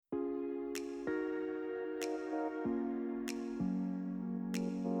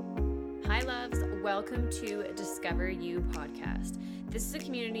Welcome to Discover You podcast. This is a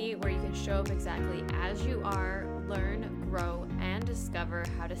community where you can show up exactly as you are, learn, grow, and discover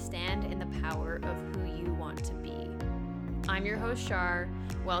how to stand in the power of who you want to be. I'm your host, Shar.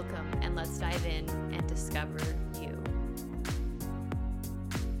 Welcome, and let's dive in and discover you.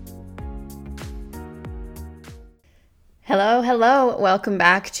 Hello. Welcome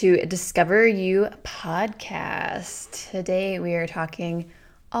back to Discover You podcast. Today we are talking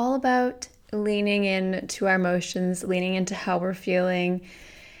all about leaning into our emotions, leaning into how we're feeling,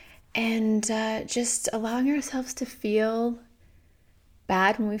 and just allowing ourselves to feel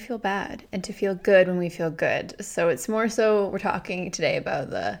bad when we feel bad and to feel good when we feel good. So it's more so we're talking today about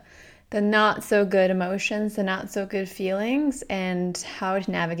the not so good emotions, the not so good feelings, and how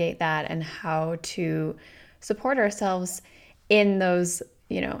to navigate that and how to support ourselves in those,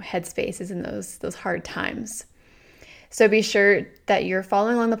 headspaces and those hard times. So be sure that you're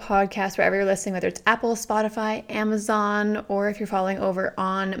following along the podcast wherever you're listening, whether it's Apple, Spotify, Amazon, or if you're following over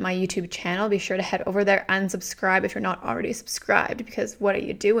on my YouTube channel, be sure to head over there and subscribe if you're not already subscribed, because what are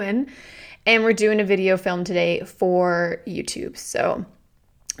you doing? And we're doing a video film today for YouTube. So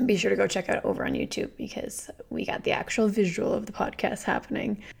be sure to go check out over on YouTube because we got the actual visual of the podcast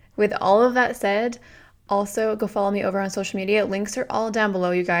happening. With all of that said, also go follow me over on social media. Links are all down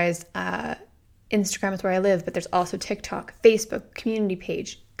below, you guys. Instagram is where I live, but there's also TikTok, Facebook, community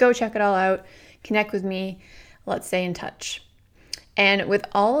page. Go check it all out. Connect with me. Let's stay in touch. And with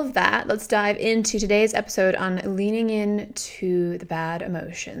all of that, let's dive into today's episode on leaning into the bad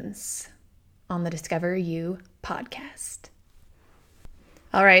emotions on the Discover You podcast.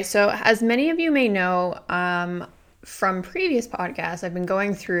 All right, so as many of you may know, from previous podcasts, I've been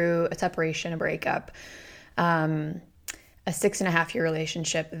going through a separation, a breakup, a 6.5-year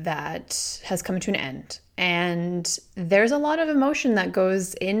relationship that has come to an end. And there's a lot of emotion that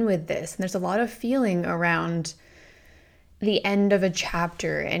goes in with this. And there's a lot of feeling around the end of a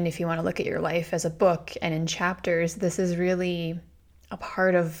chapter. And if you want to look at your life as a book and in chapters, this is really a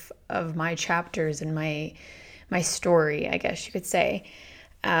part of my chapters and my story, I guess you could say.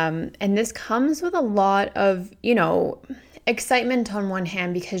 And this comes with a lot of, excitement on one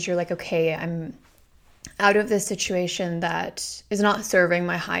hand, because you're like, okay, I'm out of this situation that is not serving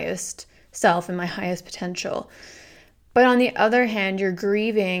my highest self and my highest potential. But on the other hand, you're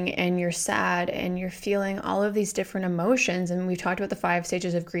grieving and you're sad and you're feeling all of these different emotions. And we've talked about the 5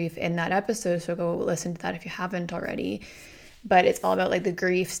 stages of grief in that episode, so go listen to that if you haven't already. But it's all about like the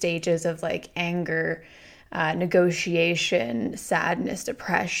grief stages of like anger, negotiation, sadness,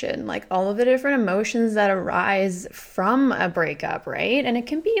 depression, like all of the different emotions that arise from a breakup, right? And it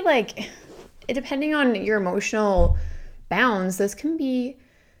can be like, depending on your emotional bounds, this can be,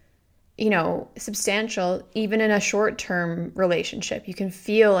 substantial. Even in a short-term relationship, you can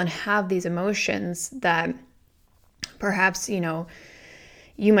feel and have these emotions that perhaps,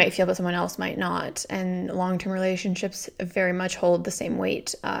 you might feel, but someone else might not. And long-term relationships very much hold the same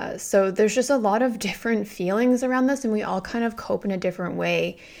weight. So there's just a lot of different feelings around this, and we all kind of cope in a different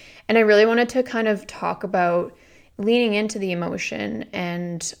way. And I really wanted to kind of talk about leaning into the emotion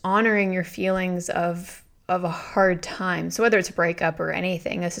and honoring your feelings of a hard time. So whether it's a breakup or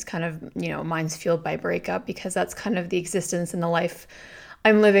anything, this is kind of, mine's fueled by breakup, because that's kind of the existence and the life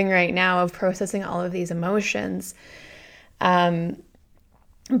I'm living right now of processing all of these emotions. But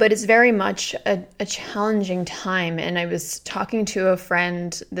it's very much a challenging time. And I was talking to a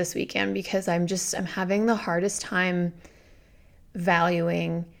friend this weekend because I'm having the hardest time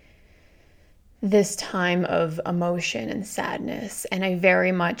valuing this time of emotion and sadness. And I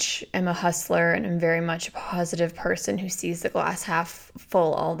very much am a hustler, and I'm very much a positive person who sees the glass half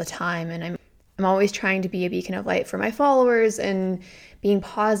full all the time. And I'm always trying to be a beacon of light for my followers and being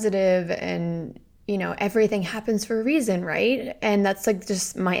positive, and everything happens for a reason, right? And that's like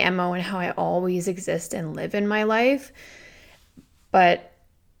just my MO and how I always exist and live in my life. But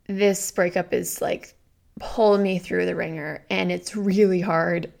this breakup is like pulling me through the ringer, and it's really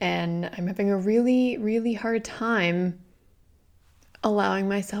hard, and I'm having a really, really hard time allowing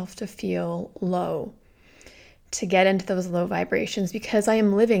myself to feel low, to get into those low vibrations, because I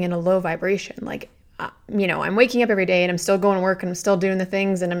am living in a low vibration. Like, I'm waking up every day and I'm still going to work and I'm still doing the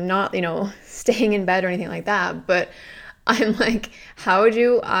things, and I'm not, staying in bed or anything like that. But I'm like, how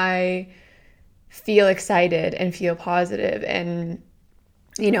do I feel excited and feel positive? And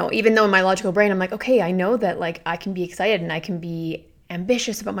even though in my logical brain, I'm like, okay, I know that like I can be excited and I can be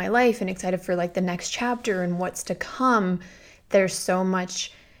ambitious about my life and excited for like the next chapter and what's to come. There's so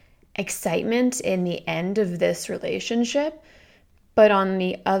much excitement in the end of this relationship, But on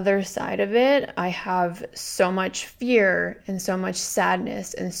the other side of it, I have so much fear and so much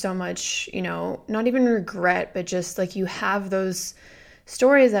sadness and so much, not even regret, but just like you have those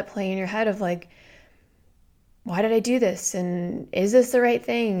stories that play in your head of like, why did I do this? And is this the right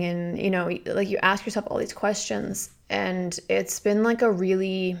thing? And, like you ask yourself all these questions. And it's been like a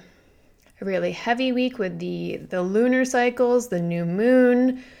really heavy week with the lunar cycles, the new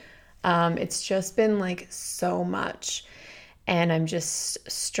moon. It's just been like so much. And I'm just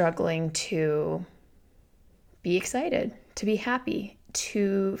struggling to be excited, to be happy,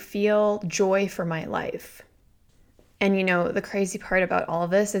 to feel joy for my life. And the crazy part about all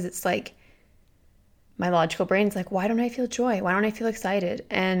of this is it's like my logical brain's like, why don't I feel joy? Why don't I feel excited?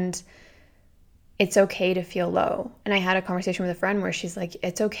 And it's okay to feel low. And I had a conversation with a friend where she's like,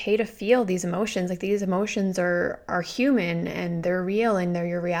 it's okay to feel these emotions. Like these emotions are human and they're real and they're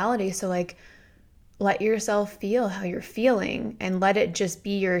your reality. So like, let yourself feel how you're feeling and let it just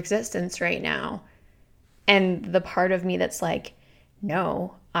be your existence right now. And the part of me that's like,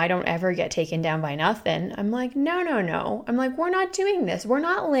 no, I don't ever get taken down by nothing. I'm like, no. I'm like, we're not doing this. We're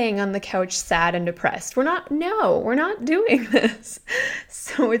not laying on the couch sad and depressed. We're not doing this.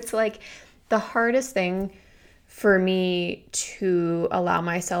 So it's like the hardest thing for me to allow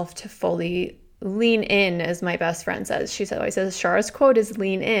myself to fully lean in, as my best friend says. She always says, Shara's quote is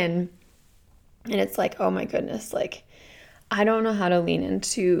lean in. And it's like, oh my goodness, like, I don't know how to lean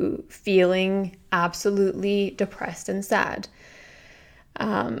into feeling absolutely depressed and sad.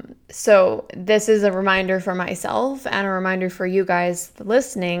 So this is a reminder for myself and a reminder for you guys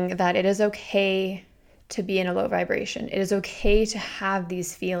listening that it is okay to be in a low vibration. It is okay to have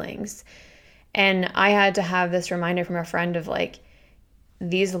these feelings. And I had to have this reminder from a friend of like,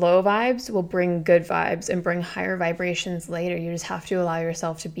 these low vibes will bring good vibes and bring higher vibrations later. You just have to allow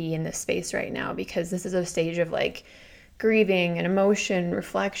yourself to be in this space right now, because this is a stage of like grieving and emotion,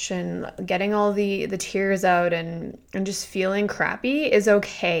 reflection, getting all the tears out and just feeling crappy is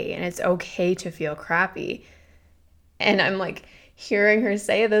okay. And it's okay to feel crappy. And I'm like hearing her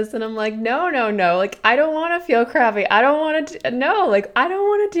say this and I'm like, no. Like, I don't want to feel crappy. I don't want to, no, like, I don't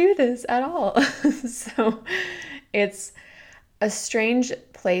want to do this at all. So it's a strange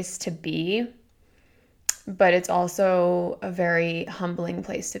place to be, but it's also a very humbling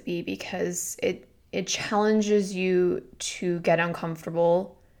place to be, because it challenges you to get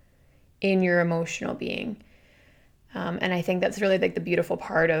uncomfortable in your emotional being. And I think that's really like the beautiful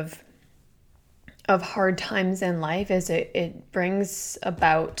part of hard times in life is it brings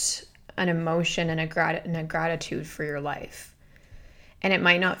about an emotion and a gratitude for your life. And it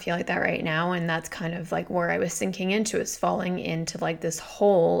might not feel like that right now. And that's kind of like where I was sinking into, is falling into like this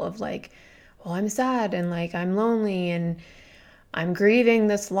hole of like, well, I'm sad and like I'm lonely and I'm grieving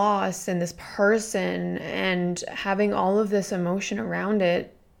this loss and this person and having all of this emotion around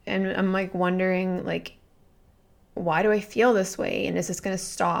it. And I'm like wondering, like, why do I feel this way? And is this going to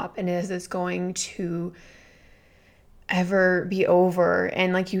stop? And is this going to ever be over?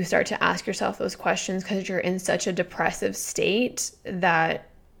 And like you start to ask yourself those questions because you're in such a depressive state that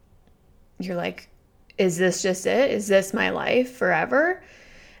you're like, is this just it? Is this my life forever?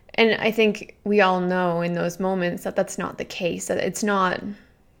 And I think we all know in those moments that that's not the case, that it's not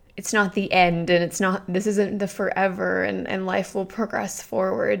the end, and this isn't the forever, and life will progress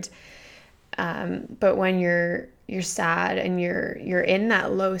forward. But when you're sad and you're in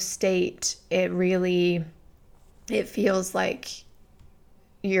that low state, it feels like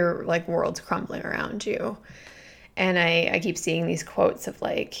your like world's crumbling around you. And I keep seeing these quotes of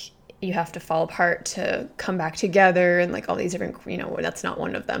like, you have to fall apart to come back together, and like all these different, that's not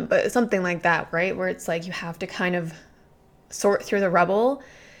one of them, but something like that, right? Where it's like you have to kind of sort through the rubble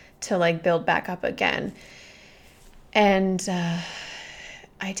to like build back up again. And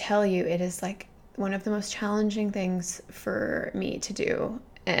I tell you, it is like one of the most challenging things for me to do.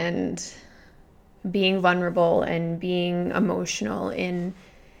 And being vulnerable and being emotional in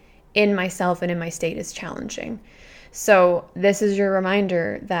myself and in my state is challenging. So this is your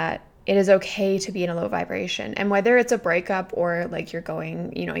reminder that it is okay to be in a low vibration. And whether it's a breakup or like you're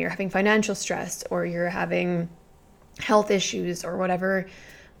going, you're having financial stress or you're having health issues or whatever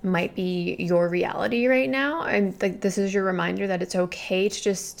might be your reality right now, and like this is your reminder that it's okay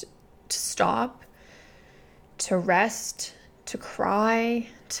to stop, to rest, to cry,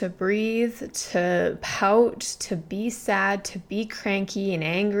 to breathe, to pout, to be sad, to be cranky and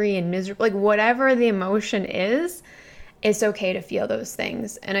angry and miserable, like whatever the emotion is, it's okay to feel those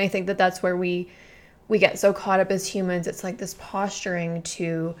things. And I think that that's where we get so caught up as humans. It's like this posturing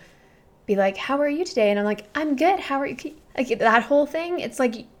to be like, how are you today? And I'm like, I'm good. How are you? Like that whole thing. It's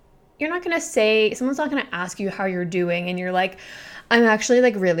like, you're not going to say, someone's not going to ask you how you're doing. And you're like, I'm actually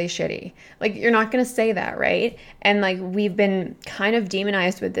like really shitty. Like, you're not going to say that, right? And like, we've been kind of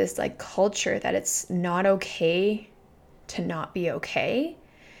demonized with this like culture that it's not okay to not be okay.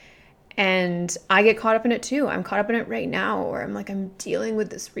 And I get caught up in it too. I'm caught up in it right now where I'm like, I'm dealing with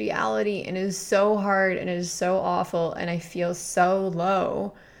this reality and it is so hard and it is so awful and I feel so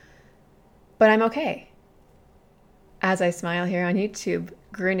low, but I'm okay. As I smile here on YouTube,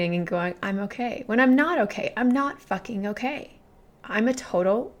 grinning and going, I'm okay. When I'm not okay, I'm not fucking okay. I'm a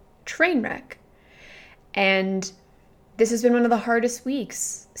total train wreck. And this has been one of the hardest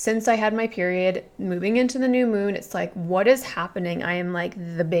weeks since I had my period. Moving into the new moon, it's like, what is happening? I am like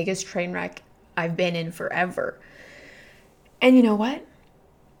the biggest train wreck I've been in forever. And you know what?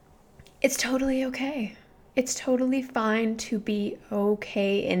 It's totally okay. It's totally fine to be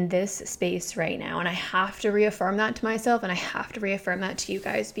okay in this space right now. And I have to reaffirm that to myself, and I have to reaffirm that to you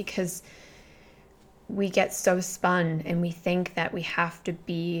guys, because we get so spun and we think that we have to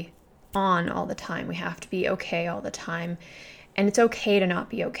be on all the time. We have to be okay all the time. And it's okay to not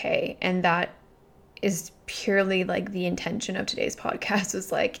be okay. And that is purely like the intention of today's podcast,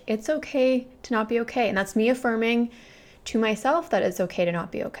 is like, it's okay to not be okay. And that's me affirming to myself that it's okay to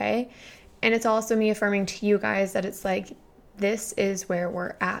not be okay. And it's also me affirming to you guys that it's like, this is where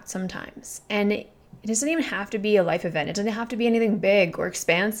we're at sometimes. And it doesn't even have to be a life event. It doesn't have to be anything big or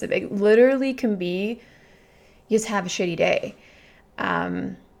expansive. It literally can be you just have a shitty day.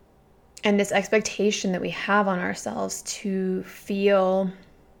 And this expectation that we have on ourselves to feel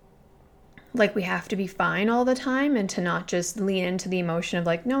like we have to be fine all the time, and to not just lean into the emotion of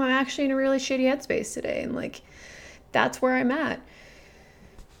like, no, I'm actually in a really shitty headspace today. And like, that's where I'm at.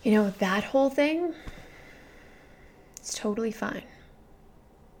 You know, that whole thing, it's totally fine.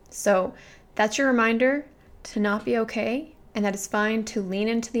 So that's your reminder to not be okay. And that it's fine to lean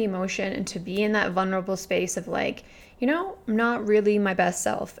into the emotion and to be in that vulnerable space of like, you know, I'm not really my best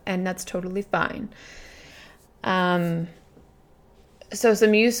self, and that's totally fine. So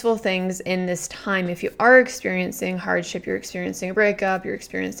some useful things in this time, if you are experiencing hardship, you're experiencing a breakup, you're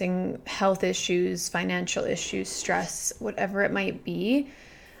experiencing health issues, financial issues, stress, whatever it might be,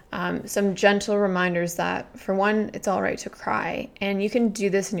 some gentle reminders that, for one, it's all right to cry. And you can do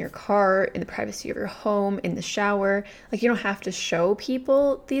this in your car, in the privacy of your home, in the shower. Like, you don't have to show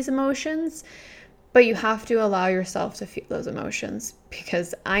people these emotions, but you have to allow yourself to feel those emotions.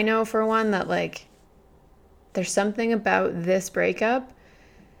 Because I know, for one, that like, there's something about this breakup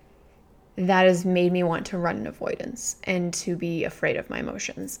that has made me want to run in avoidance and to be afraid of my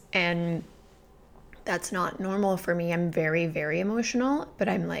emotions. And that's not normal for me. I'm very, very emotional, but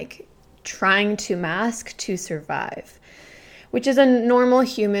I'm like trying to mask to survive, which is a normal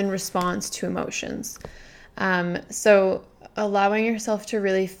human response to emotions. So allowing yourself to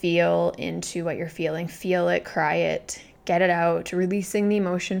really feel into what you're feeling, feel it, cry it, get it out. Releasing the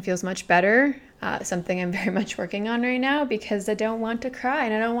emotion feels much better. Something I'm very much working on right now, because I don't want to cry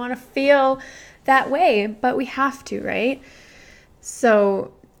and I don't want to feel that way, but we have to, right?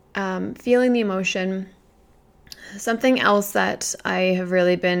 So feeling the emotion. Something else that I have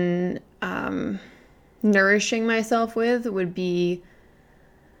really been nourishing myself with would be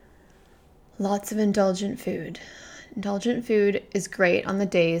lots of indulgent food. Indulgent food is great on the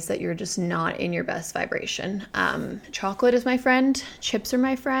days that you're just not in your best vibration. Chocolate is my friend. Chips are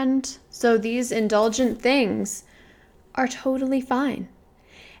my friend. So these indulgent things are totally fine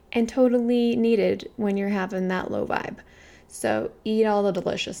and totally needed when you're having that low vibe. So eat all the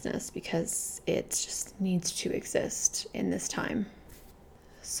deliciousness, because it just needs to exist in this time.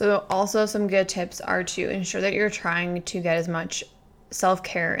 So also some good tips are to ensure that you're trying to get as much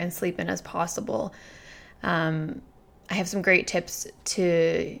self-care and sleep in as possible. I have some great tips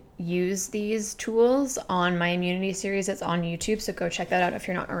to use these tools on my immunity series that's on YouTube. So go check that out if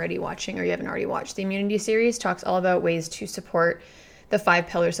you're not already watching, or you haven't already watched. The immunity series talks all about ways to support the 5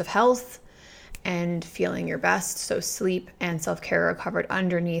 pillars of health and feeling your best. So sleep and self-care are covered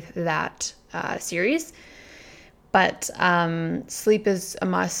underneath that series. But sleep is a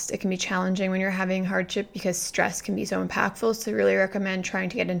must. It can be challenging when you're having hardship, because stress can be so impactful. So I really recommend trying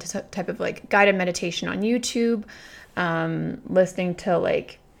to get into some type of like guided meditation on YouTube, listening to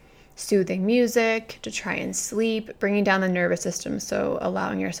like soothing music to try and sleep, bringing down the nervous system. So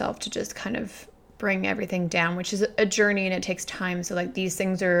allowing yourself to just kind of bring everything down, which is a journey and it takes time. So like these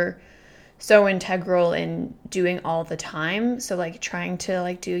things are so integral in doing all the time. So like trying to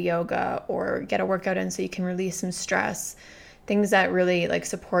like do yoga or get a workout in so you can release some stress, things that really like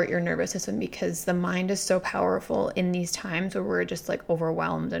support your nervous system, because the mind is so powerful in these times where we're just like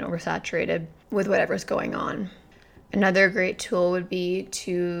overwhelmed and oversaturated with whatever's going on. Another great tool would be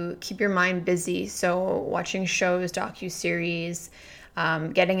to keep your mind busy. So watching shows, docuseries,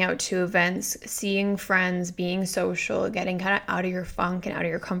 getting out to events, seeing friends, being social, getting kind of out of your funk and out of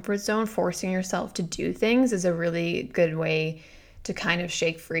your comfort zone, forcing yourself to do things is a really good way to kind of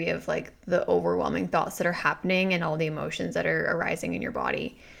shake free of like the overwhelming thoughts that are happening and all the emotions that are arising in your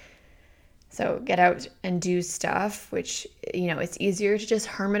body. So get out and do stuff, which, it's easier to just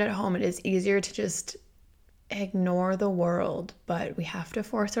hermit at home. It is easier to just ignore the world, but we have to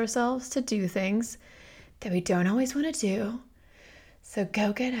force ourselves to do things that we don't always want to do. So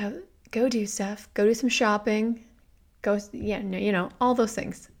go get out, go do stuff, go do some shopping, all those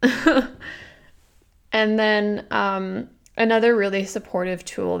things. And then another really supportive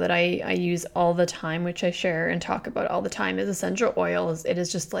tool that I use all the time, which I share and talk about all the time, is essential oils. It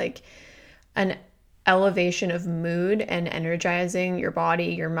is just like an elevation of mood and energizing your body,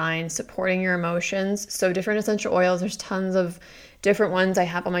 your mind, supporting your emotions. So different essential oils, there's tons of different ones I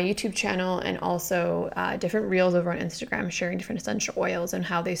have on my YouTube channel, and also different reels over on Instagram sharing different essential oils and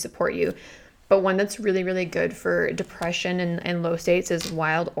how they support you. But one that's really, really good for depression and low states is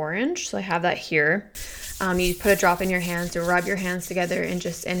wild orange. So I have that here. You put a drop in your hands, to rub your hands together and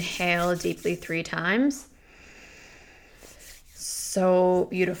just inhale deeply 3 times. So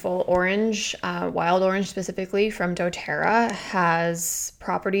beautiful. Orange, wild orange specifically from doTERRA, has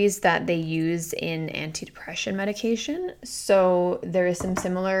properties that they use in antidepressant medication. So there is some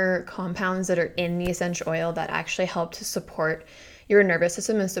similar compounds that are in the essential oil that actually help to support your nervous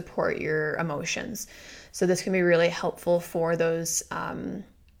system and support your emotions. So this can be really helpful for those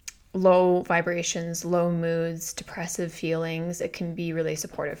low vibrations, low moods, depressive feelings. It can be really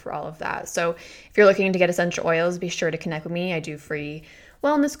supportive for all of that. So if you're looking to get essential oils, be sure to connect with me. I do free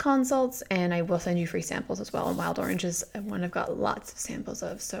wellness consults, and I will send you free samples as well. And wild orange is one I've got lots of samples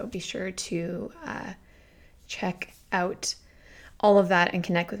of. So be sure to check out all of that and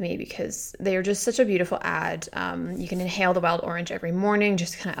connect with me, because they are just such a beautiful ad. You can inhale the wild orange every morning,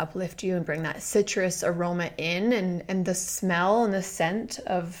 just kind of uplift you and bring that citrus aroma in, and the smell and the scent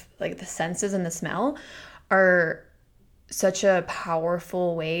of like the senses and the smell are such a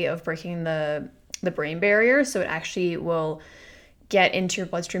powerful way of breaking the brain barrier. So it actually will get into your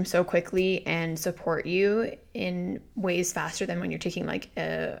bloodstream so quickly and support you in ways faster than when you're taking like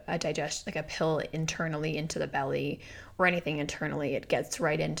a pill internally into the belly or anything internally. It gets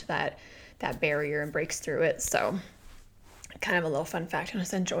right into that barrier and breaks through it. So kind of a little fun fact on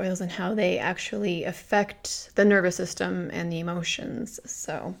essential oils and how they actually affect the nervous system and the emotions.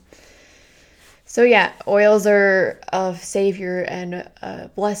 So yeah, oils are a savior and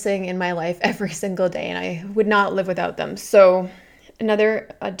a blessing in my life every single day, and I would not live without them. So another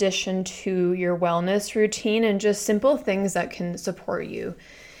addition to your wellness routine, and just simple things that can support you.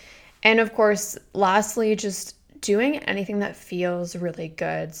 And of course, lastly, just doing anything that feels really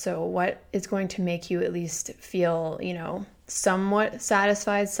good. So what is going to make you at least feel, somewhat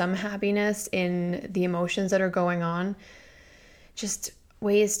satisfied, some happiness in the emotions that are going on. Just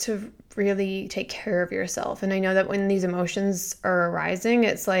ways to really take care of yourself. And I know that when these emotions are arising,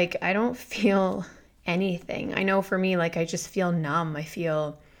 it's like, I don't feel anything. I know for me, like, I just feel numb. I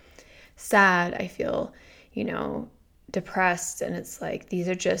feel sad. I feel, depressed. And it's like, these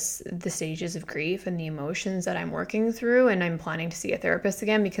are just the stages of grief and the emotions that I'm working through. And I'm planning to see a therapist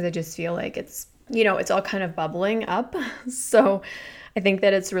again, because I just feel like it's, it's all kind of bubbling up. So I think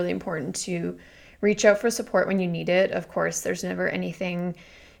that it's really important to reach out for support when you need it. Of course, there's never anything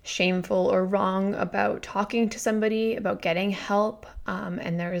shameful or wrong about talking to somebody, about getting help.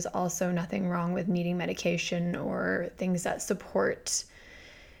 And there is also nothing wrong with needing medication or things that support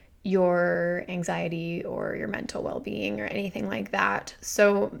your anxiety or your mental well-being or anything like that.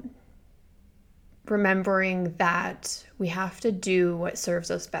 So remembering that we have to do what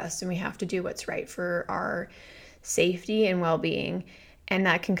serves us best, and we have to do what's right for our safety and well-being. And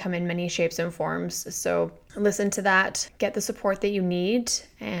that can come in many shapes and forms. So listen to that, get the support that you need,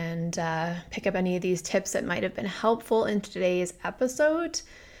 and pick up any of these tips that might have been helpful in today's episode.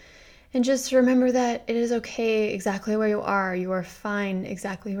 And just remember that it is okay exactly where you are. You are fine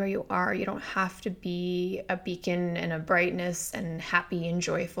exactly where you are. You don't have to be a beacon and a brightness and happy and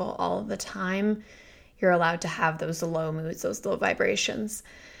joyful all the time. You're allowed to have those low moods, those low vibrations.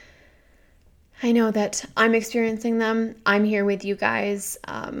 I know that I'm experiencing them. I'm here with you guys.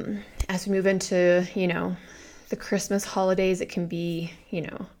 As we move into, the Christmas holidays, it can be,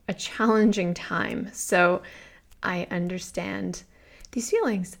 a challenging time. So I understand these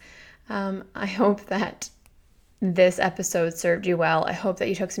feelings. I hope that this episode served you well. I hope that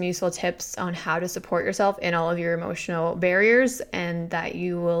you took some useful tips on how to support yourself in all of your emotional barriers, and that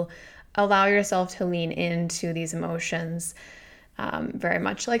you will allow yourself to lean into these emotions. Very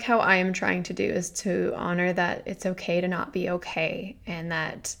much like how I am trying to do, is to honor that it's okay to not be okay, and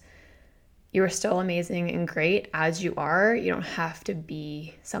that you are still amazing and great as you are. You don't have to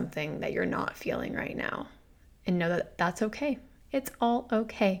be something that you're not feeling right now, and know that that's okay. It's all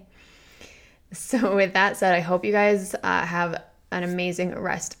okay. So with that said, I hope you guys have an amazing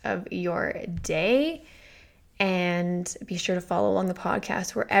rest of your day. And be sure to follow along the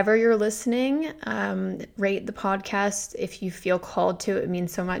podcast wherever you're listening. Rate the podcast if you feel called to. It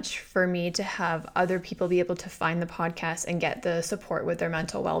means so much for me to have other people be able to find the podcast and get the support with their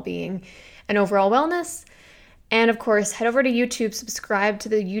mental well-being and overall wellness. And of course, head over to YouTube, subscribe to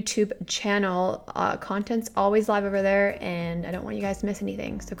the YouTube channel. Content's always live over there, and I don't want you guys to miss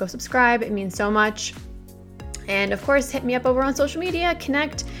anything. So go subscribe. It means so much. And of course, hit me up over on social media.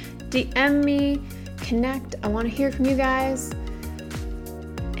 Connect, DM me. Connect. I want to hear from you guys.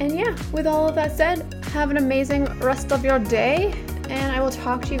 And yeah, with all of that said, have an amazing rest of your day, and I will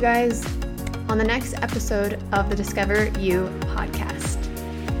talk to you guys on the next episode of the Discover You podcast.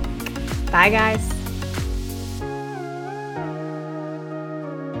 Bye guys.